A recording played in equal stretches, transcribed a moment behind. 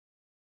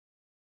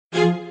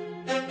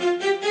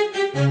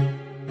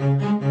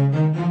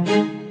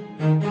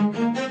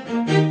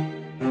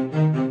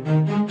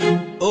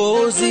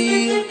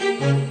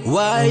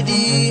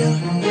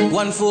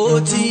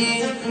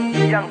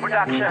140. Young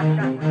production.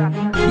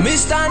 Me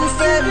stand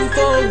firm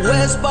for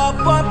West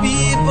Papua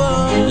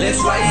people. Let's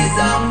rise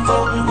up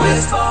for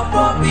West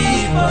Papua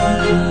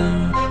people.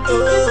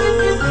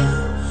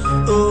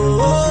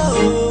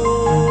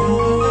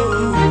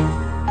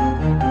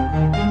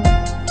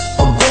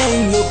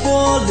 Obeying your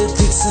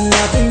politics and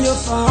having your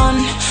fun.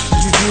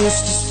 You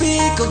used to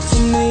speak up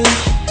for me.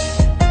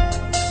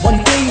 One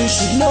thing you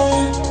should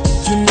know,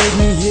 you made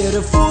me hear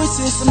the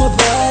voices of my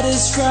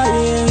body's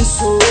crying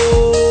soul.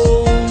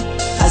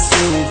 I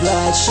see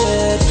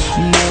bloodshed,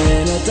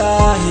 men are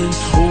dying,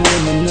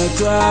 women are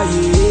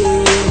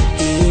crying.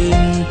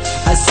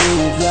 I see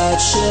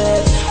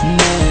bloodshed,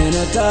 men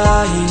are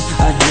dying.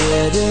 I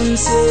hear them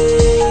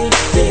say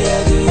they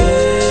are the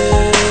end.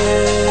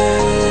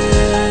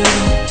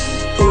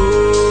 Oh,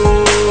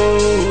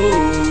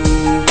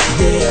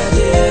 they are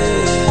dead.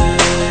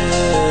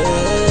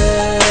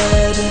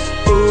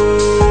 Oh,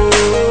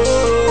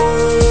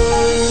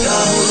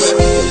 I'm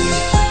away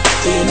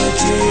in a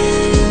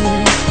dream,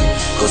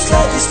 'cause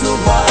life is no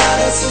what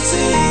as it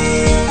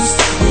seems.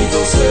 With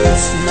those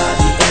hurts, not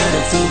the end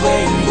of the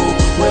rainbow,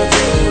 where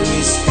there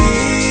is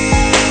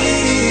peace.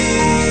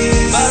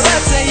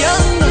 Barata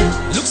young,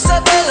 looks a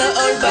bella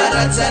or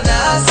Barata na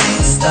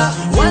sister.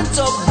 One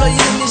top blow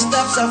you me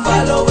stops a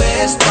follow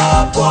West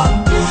Papua.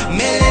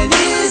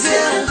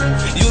 Melanesia,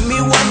 you me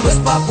one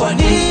West Papua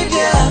need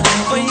ya.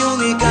 For you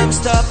me come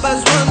stop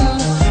as one.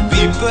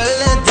 People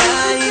are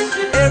dying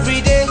every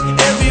day,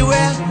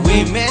 everywhere.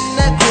 Women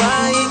are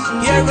crying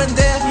here and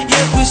there,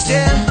 yet we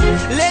stare.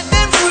 Let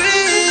them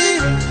free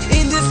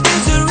in this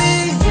misery.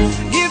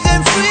 Give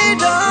them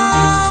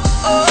freedom.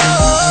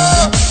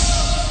 Oh,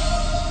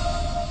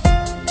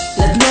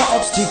 let no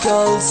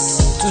obstacles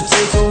to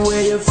take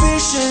away your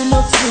vision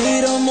of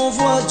freedom of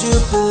what you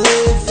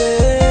believe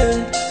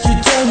in. You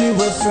tell me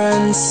we're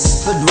friends,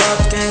 but what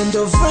kind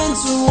of friends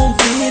who won't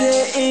be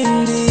there in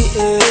the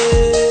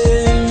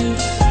end?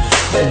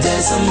 But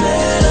there's a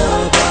man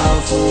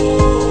powerful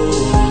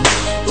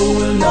who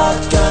will not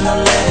gonna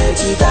let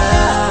you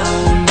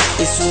down.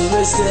 It's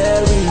always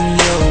there in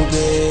your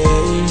way.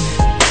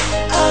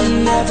 I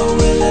never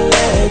will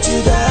let you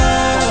down.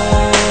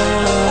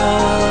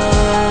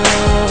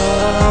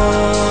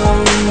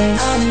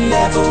 I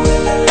never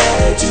will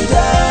let you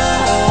down.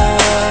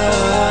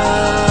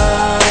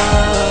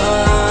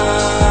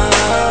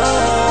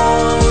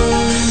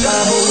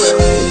 I'm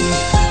away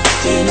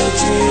in a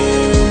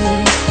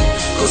dream,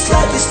 'cause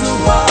life is no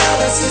what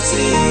as it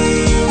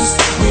seems.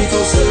 With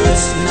those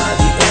hurts, not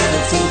the end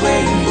of the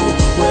rainbow,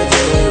 where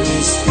there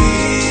is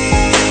peace.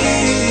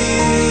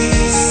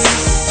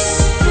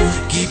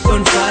 Keep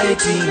on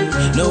fighting,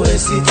 no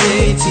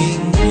hesitating.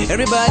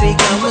 Everybody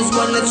come as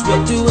one, let's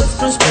work towards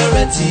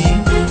prosperity.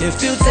 If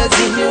future's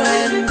in your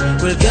hand,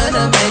 we're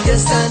gonna make a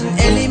stand,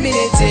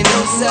 eliminating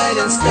outside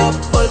and stop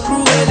all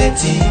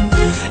cruelty.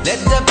 Let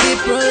the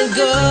people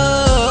go,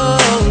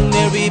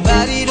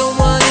 everybody don't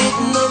want it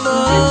no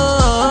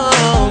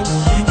more.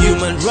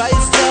 Human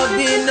rights have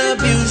been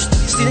abused,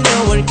 still no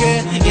one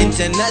care.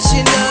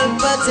 International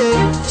party,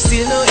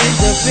 still no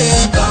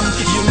interfere. Come,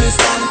 you may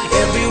stand,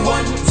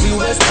 everyone. Free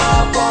West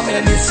Papua,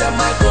 Melanesia,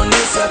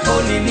 Micronesia,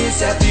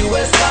 Polynesia. Free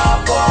West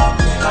Papua,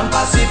 come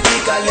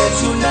Pacifica, let's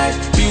unite.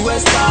 Free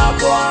West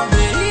Papua,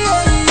 yeah,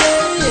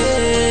 yeah,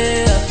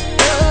 yeah.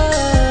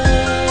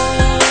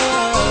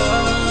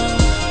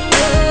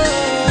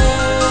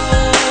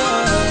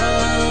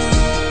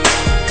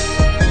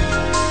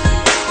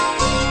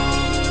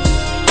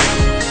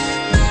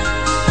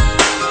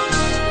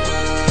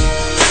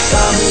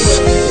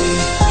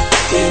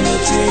 In a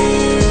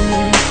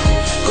dream,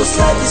 'cause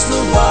life is no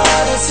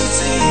what as it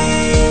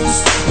seems.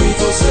 With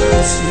those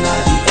hurts,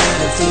 not the end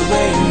of the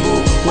rainbow,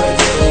 where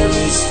there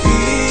is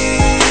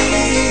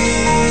peace.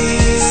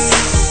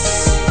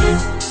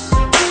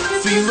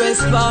 Free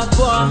West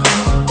Papua,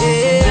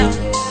 yeah.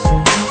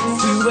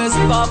 Free West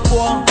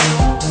Papua.